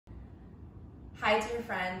Hi dear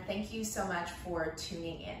friend, thank you so much for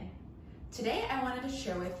tuning in. Today I wanted to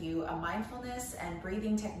share with you a mindfulness and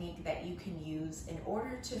breathing technique that you can use in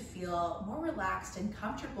order to feel more relaxed and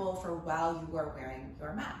comfortable for while you are wearing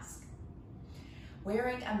your mask.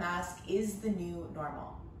 Wearing a mask is the new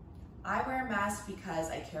normal. I wear a mask because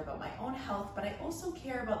I care about my own health, but I also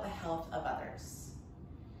care about the health of others.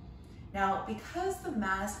 Now, because the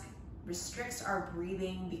mask restricts our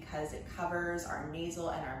breathing because it covers our nasal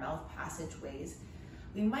and our mouth passageways,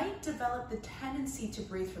 we might develop the tendency to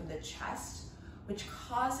breathe from the chest, which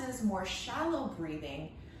causes more shallow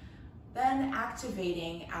breathing, then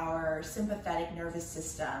activating our sympathetic nervous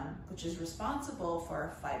system, which is responsible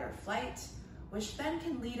for fight or flight, which then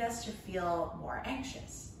can lead us to feel more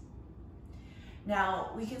anxious.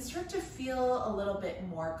 Now, we can start to feel a little bit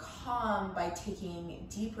more calm by taking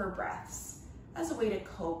deeper breaths as a way to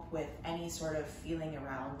cope with any sort of feeling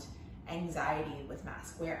around anxiety with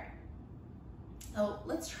mask wearing. So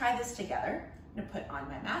let's try this together. I'm gonna put on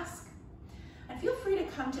my mask. And feel free to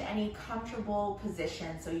come to any comfortable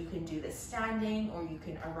position, so you can do this standing or you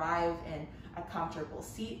can arrive in a comfortable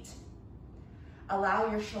seat. Allow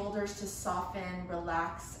your shoulders to soften,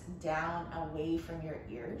 relax down away from your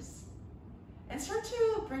ears. And start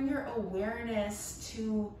to bring your awareness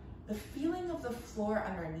to the feeling of the floor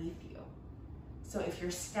underneath you. So if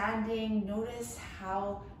you're standing, notice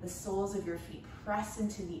how the soles of your feet press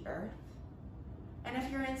into the earth. And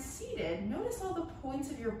if you're seated, notice all the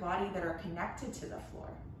points of your body that are connected to the floor.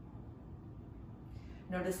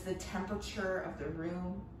 Notice the temperature of the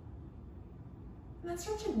room. And then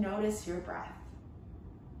start to notice your breath.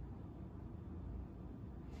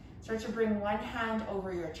 Start to bring one hand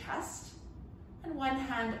over your chest and one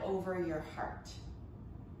hand over your heart.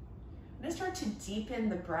 I'm going to start to deepen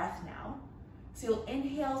the breath now. So you'll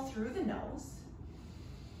inhale through the nose,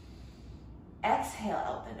 exhale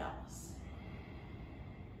out the nose,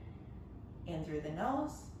 in through the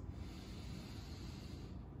nose,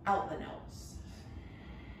 out the nose.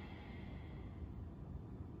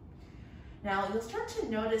 Now you'll start to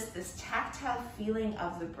notice this tactile feeling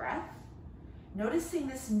of the breath, noticing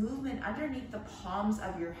this movement underneath the palms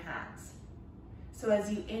of your hands. So as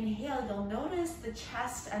you inhale, you'll notice the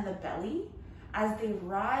chest and the belly as they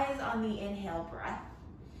rise on the inhale breath.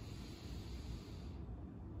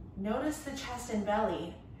 Notice the chest and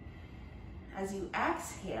belly as you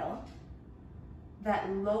exhale, that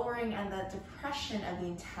lowering and that depression of the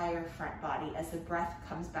entire front body as the breath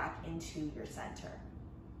comes back into your center.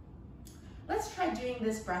 Let's try doing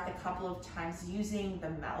this breath a couple of times using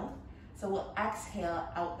the mouth. So we'll exhale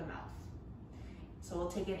out the mouth. So we'll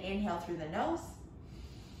take an inhale through the nose,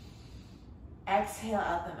 exhale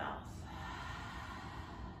out the mouth.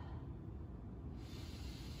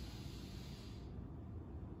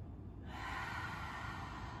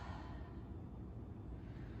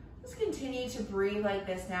 Just continue to breathe like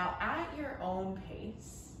this now at your own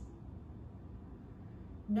pace.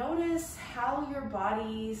 Notice how your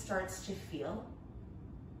body starts to feel.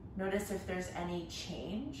 Notice if there's any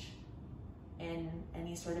change in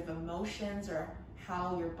any sort of emotions or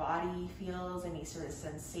how your body feels, any sort of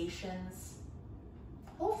sensations.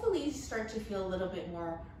 Hopefully you start to feel a little bit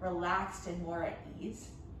more relaxed and more at ease.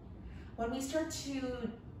 When we start to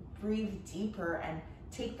breathe deeper and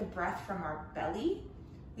take the breath from our belly,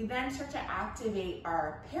 we then start to activate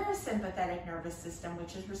our parasympathetic nervous system,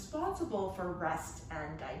 which is responsible for rest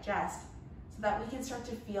and digest, so that we can start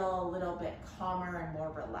to feel a little bit calmer and more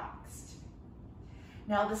relaxed.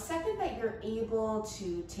 Now, the second that you're able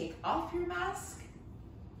to take off your mask,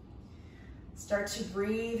 start to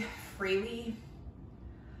breathe freely.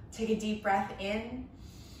 Take a deep breath in.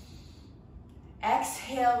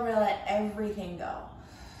 Exhale, let everything go.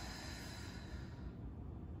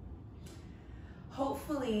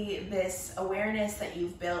 Hopefully this awareness that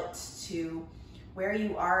you've built to where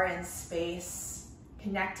you are in space,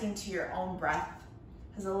 connecting to your own breath,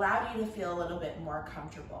 has allowed you to feel a little bit more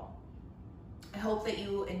comfortable. I hope that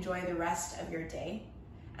you enjoy the rest of your day,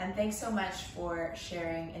 and thanks so much for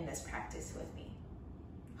sharing in this practice with me.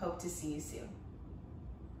 Hope to see you soon.